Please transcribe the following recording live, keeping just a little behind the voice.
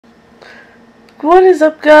What is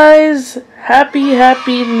up, guys?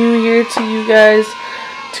 Happy New Year to you guys.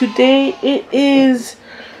 Today it is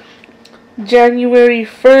January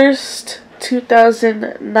 1st,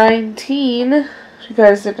 2019. If you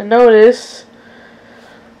guys didn't notice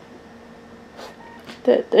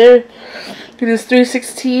that it is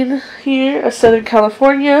 3:16 here at Southern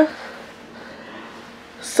California.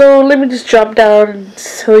 So let me just drop down and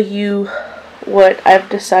tell you what I've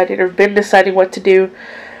decided or been deciding what to do.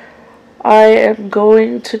 I am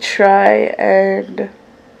going to try and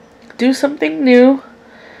do something new,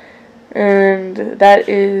 and that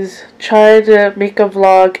is try to make a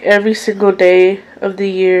vlog every single day of the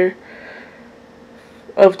year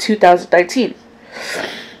of 2019.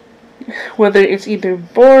 Whether it's either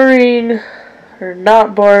boring or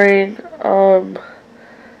not boring,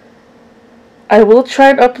 I will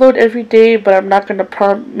try and upload every day, but I'm not going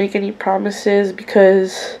to make any promises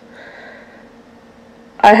because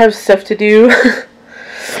I have stuff to do.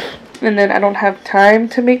 And then I don't have time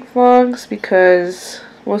to make vlogs because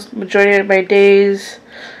majority of my days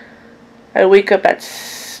I wake up at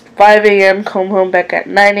 5 a.m., come home back at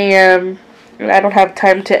 9 a.m. and I don't have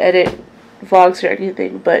time to edit vlogs or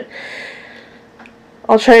anything, but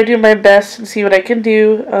I'll try to do my best and see what I can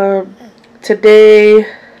do. Today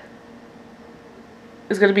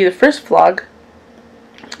is going to be the first vlog.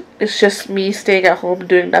 It's just me staying at home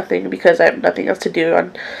doing nothing because I have nothing else to do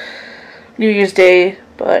on New Year's Day.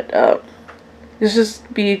 But this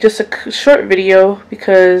just be just a short video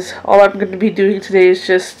because all I'm going to be doing today is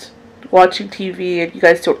just watching TV, and you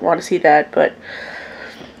guys don't want to see that. But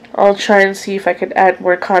I'll try and see if I can add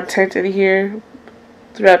more content in here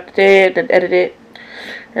throughout the day and then edit it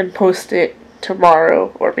and post it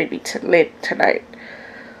tomorrow or maybe late tonight.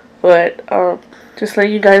 But just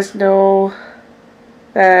letting you guys know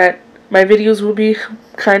that my videos will be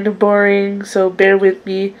kind of boring, so bear with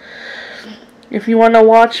me. If you want to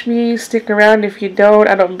watch me, stick around. If you don't,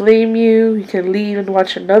 I don't blame you. You can leave and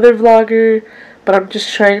watch another vlogger, but I'm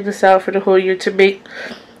just trying this out for the whole year to make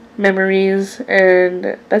memories,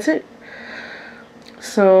 and that's it.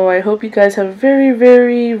 So I hope you guys have a very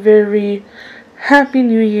happy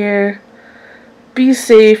New Year. Be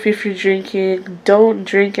safe if you're drinking. Don't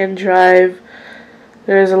drink and drive.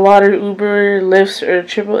 There's a lot of Uber, Lyfts, or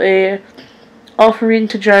AAA offering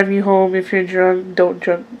to drive you home. If you're drunk,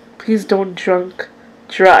 please don't drunk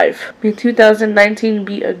drive. May 2019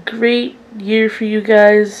 be a great year for you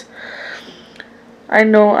guys. I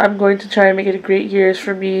know I'm going to try and make it a great year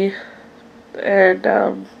for me. And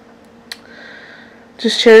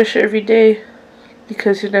just cherish every day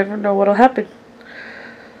because you never know what'll happen.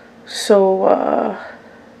 So,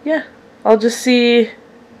 yeah. I'll just see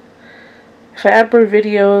if I add more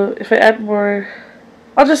video,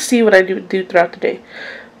 I'll just see what I do throughout the day.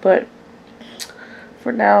 But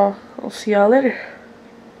for now, I'll see y'all later.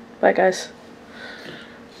 Bye, guys.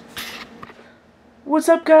 What's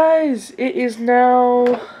up, guys? It is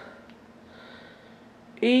now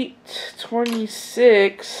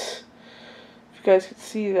 8:26. If you guys can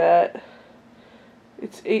see that.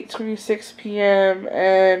 It's 8:26 p.m.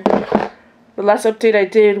 and the last update I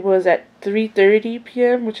did was at 3:30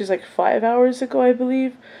 p.m., which is like 5 hours ago, I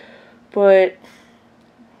believe. But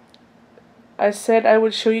I said I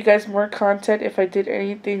would show you guys more content if I did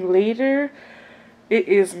anything later. It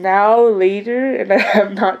is now later, and I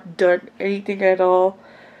have not done anything at all.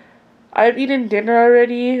 I've eaten dinner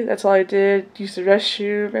already. That's all I did. Used the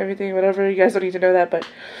restroom, everything, whatever. You guys don't need to know that, but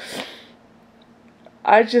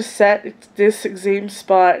I just sat at this same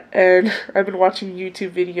spot, and I've been watching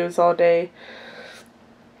YouTube videos all day.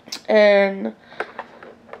 And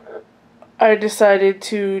I decided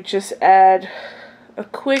to just add a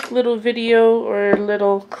quick little video or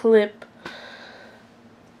little clip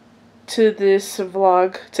to this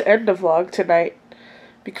vlog, to end the vlog tonight,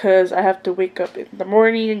 because I have to wake up in the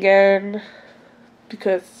morning again,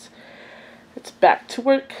 because it's back to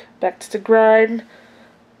work, back to the grind.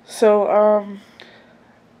 So,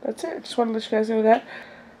 that's it. I just want to let you guys know that.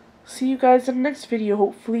 See you guys in the next video.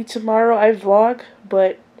 Hopefully tomorrow I vlog,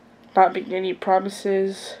 but not making any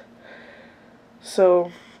promises.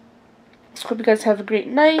 So, hope you guys have a great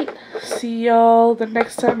night. See y'all the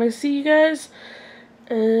next time I see you guys.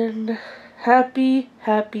 And happy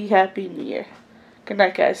New Year. Good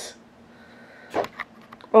night, guys.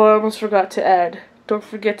 Oh, I almost forgot to add. Don't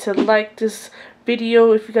forget to like this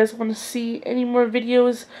video if you guys want to see any more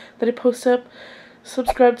videos that I post up.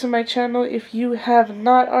 Subscribe to my channel if you have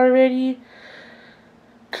not already.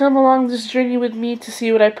 Come along this journey with me to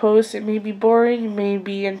see what I post. It may be boring, it may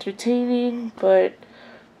be entertaining, but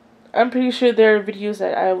I'm pretty sure there are videos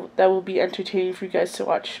that will be entertaining for you guys to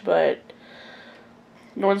watch. But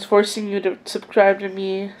No one's forcing you to subscribe to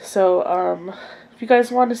me. So, if you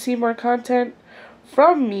guys want to see more content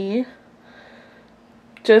from me,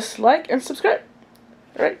 just like and subscribe.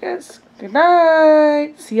 Alright, guys. Good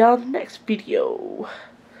night. See y'all in the next video.